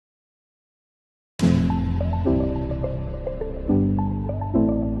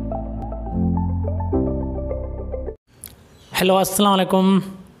Hello, assalamu alaikum.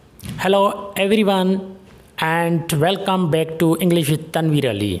 Hello, everyone, and welcome back to English with Tanveer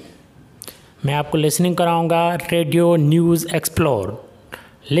Ali. मैं आपको listening कराऊंगा radio news explore.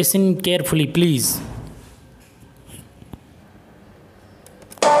 Listen carefully please.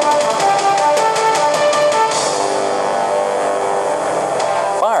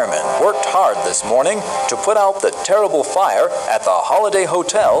 Firemen worked hard this morning to put out the terrible fire at the Holiday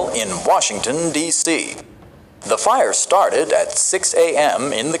Hotel in Washington, D.C. The fire started at 6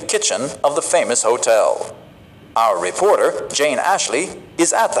 a.m. in the kitchen of the famous hotel. Our reporter, Jane Ashley,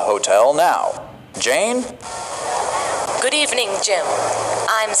 is at the hotel now. Jane? Good evening, Jim.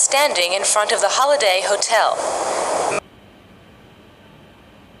 I'm standing in front of the Holiday Hotel.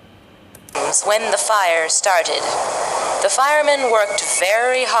 When the fire started, the firemen worked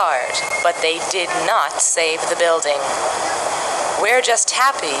very hard, but they did not save the building. We're just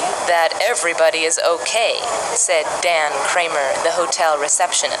happy that everybody is okay, said Dan Kramer, the hotel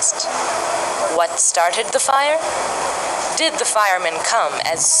receptionist. What started the fire? Did the firemen come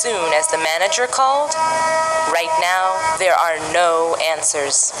as soon as the manager called? Right now, there are no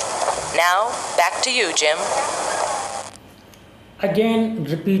answers. Now, back to you, Jim. Again,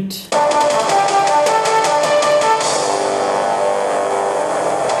 repeat.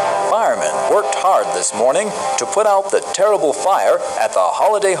 Firemen worked hard this morning to put out the terrible fire at the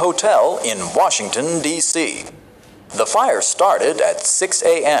Holiday Hotel in Washington, D.C. The fire started at 6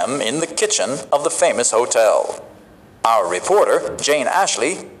 a.m. in the kitchen of the famous hotel. Our reporter, Jane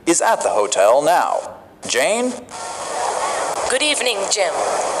Ashley, is at the hotel now. Jane? Good evening, Jim.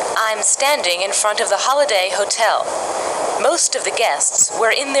 I'm standing in front of the Holiday Hotel. Most of the guests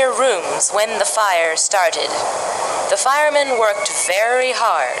were in their rooms when the fire started. The firemen worked very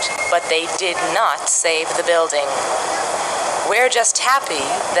hard, but they did not save the building. We're just happy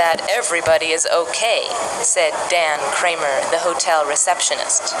that everybody is okay, said Dan Kramer, the hotel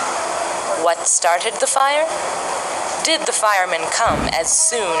receptionist. What started the fire? Did the firemen come as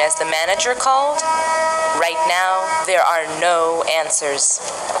soon as the manager called? Right now, there are no answers.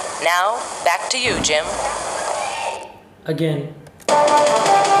 Now, back to you, Jim. Again.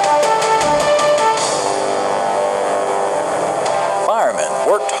 Firemen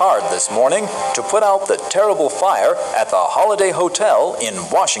worked hard this morning to put out the terrible fire at the Holiday Hotel in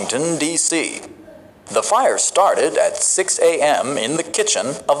Washington, D.C. The fire started at 6 a.m. in the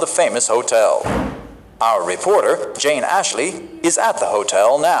kitchen of the famous hotel. Our reporter, Jane Ashley, is at the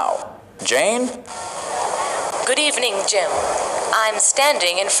hotel now. Jane? Good evening, Jim. I'm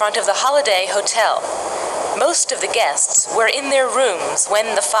standing in front of the Holiday Hotel. Most of the guests were in their rooms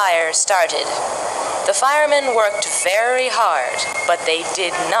when the fire started. The firemen worked very hard, but they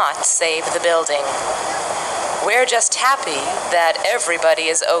did not save the building. We're just happy that everybody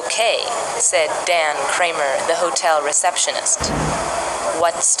is okay, said Dan Kramer, the hotel receptionist.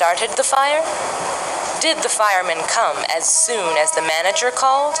 What started the fire? Did the firemen come as soon as the manager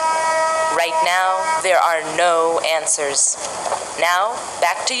called? Right now, there are no answers. Now,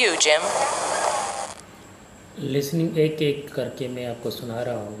 back to you, Jim. Listening एक एक करके मैं आपको सुना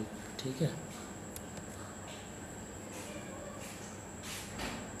रहा हूँ, ठीक है?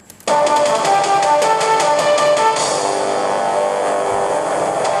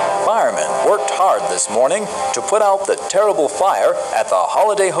 Firemen worked hard this morning to put out the terrible fire at the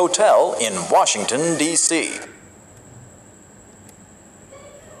Holiday Hotel in Washington, D.C.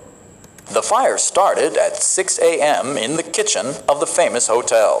 The fire started at 6 a.m. in the kitchen of the famous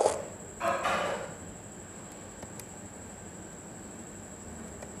hotel.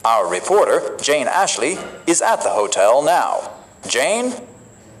 Our reporter, Jane Ashley, is at the hotel now. Jane?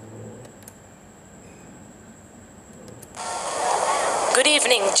 Good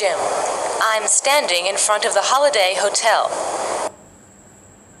evening, Jim. I'm standing in front of the Holiday Hotel.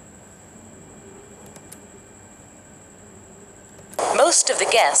 Most of the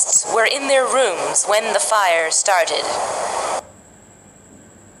guests were in their rooms when the fire started.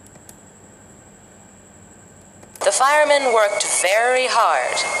 The firemen worked very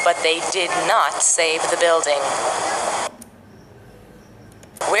hard, but they did not save the building.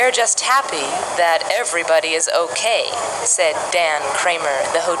 We're just happy that everybody is okay, said Dan Kramer,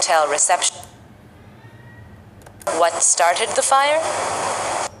 the hotel receptionist. What started the fire?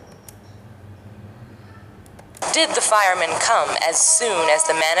 Did the firemen come as soon as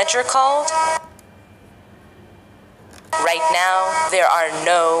the manager called? Right now, there are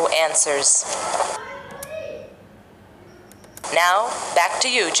no answers. Now, back to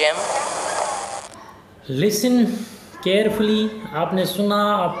you, Jim. Listen carefully. आपने सुना,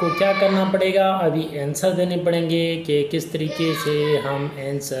 आपको क्या करना पड़ेगा? अभी answer देने पड़ेंगे कि किस तरीके से हम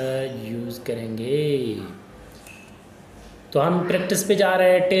आंसर यूज़ करेंगे. तो हम प्रैक्टिस पे जा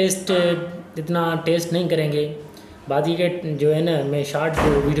रहे हैं, टेस्ट इतना टेस्ट नहीं करेंगे। बाकी के जो है ना, मैं शॉर्ट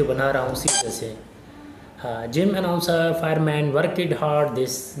वीडियो बना रहा हूँ उसी वजह से। हाँ, gym announcer fireman work it hard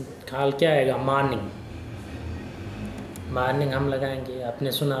this, हाल क्या आएगा, मॉर्निंग। मॉर्निंग हम लगाएंगे,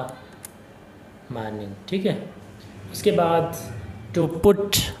 आपने सुना मॉर्निंग, ठीक है। उसके बाद to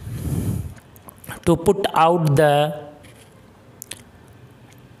put out the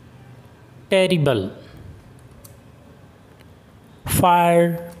terrible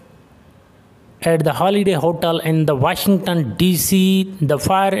fire at the Holiday Hotel in the Washington DC. The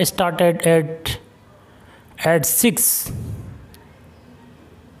fire started at 6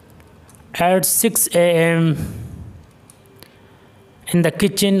 a.m. in the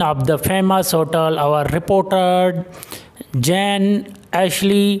kitchen of the famous hotel. Our reporter Jan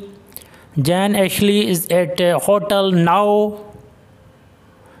Ashley is at a hotel now.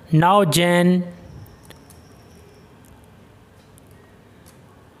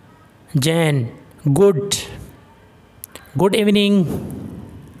 Jan, good evening.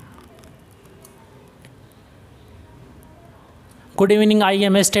 Good evening. I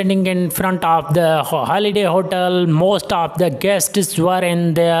am standing in front of the Holiday Hotel. Most of the guests were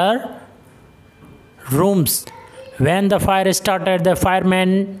in their rooms. When the fire started, the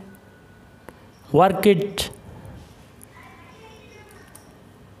firemen worked it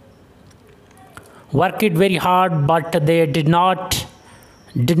very hard, but they did not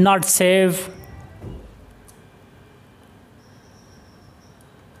save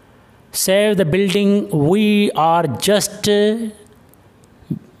the building. We are just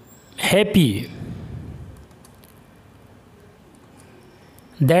happy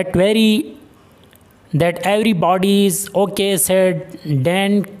that everybody is okay, said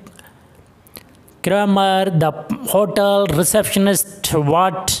Dan Kramer, the hotel receptionist.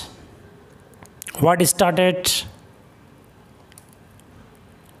 What started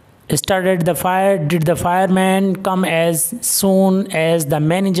the fire? Did the fireman come as soon as the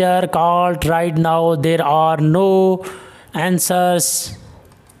manager called? Right now there are no answers.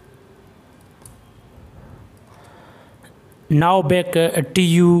 Now back to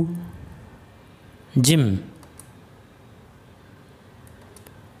you, Jim.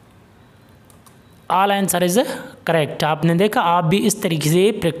 All answer is correct. आपने देखा, आप भी इस तरीके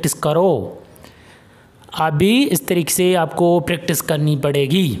से practice करो, आप भी इस तरीके से आपको प्रैक्टिस करनी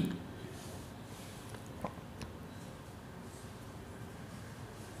पड़ेगी।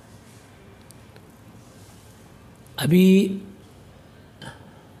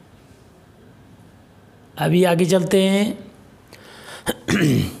 अभी आगे चलते हैं।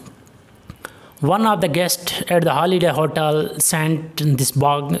 One of the guests at the Holiday Hotel sent this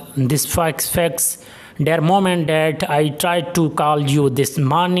fax. Dear Mom and Dad, I tried to call you this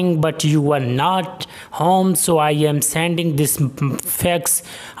morning, but you were not home, so I am sending this fax.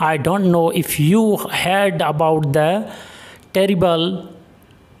 I don't know if you heard about the terrible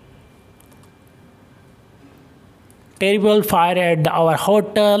fire at our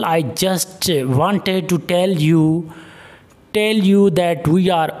hotel. I just wanted to tell you that we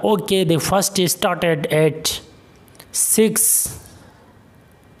are okay. The first started at 6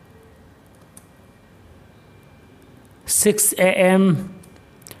 a.m.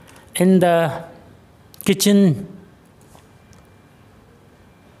 in the kitchen.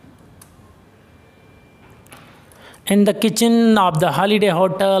 In the kitchen of the Holiday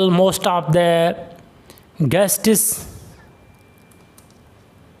Hotel, most of the guests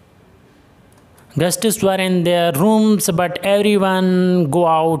were in their rooms, but everyone go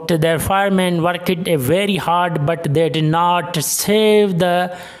out. Their firemen worked very hard, but they did not save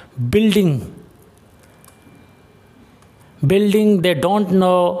the building. They don't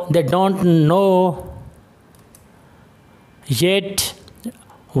know yet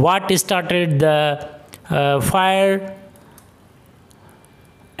what started the fire.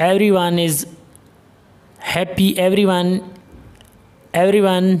 Everyone is happy. Everyone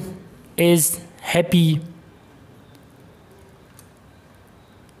is happy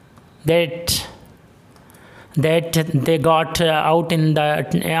that they got out in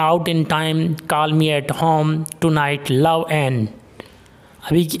time. Call me at home tonight. Love Ann.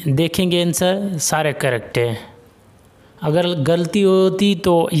 अभी देखेंगे answer, सारे correct है। अगर गलती होती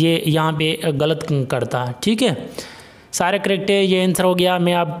तो ये यहाँ पे गलत करता, ठीक है। सारे करेक्ट है, ये आंसर हो गया।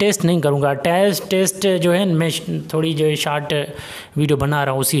 मैं अब टेस्ट नहीं करूँगा, टेस्ट जो है मैं थोड़ी जो है शॉर्ट वीडियो बना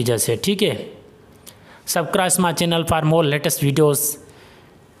रहा हूँ उसी वजह से, ठीक है। Subscribe my channel for more latest videos.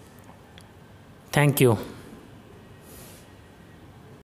 Thank you.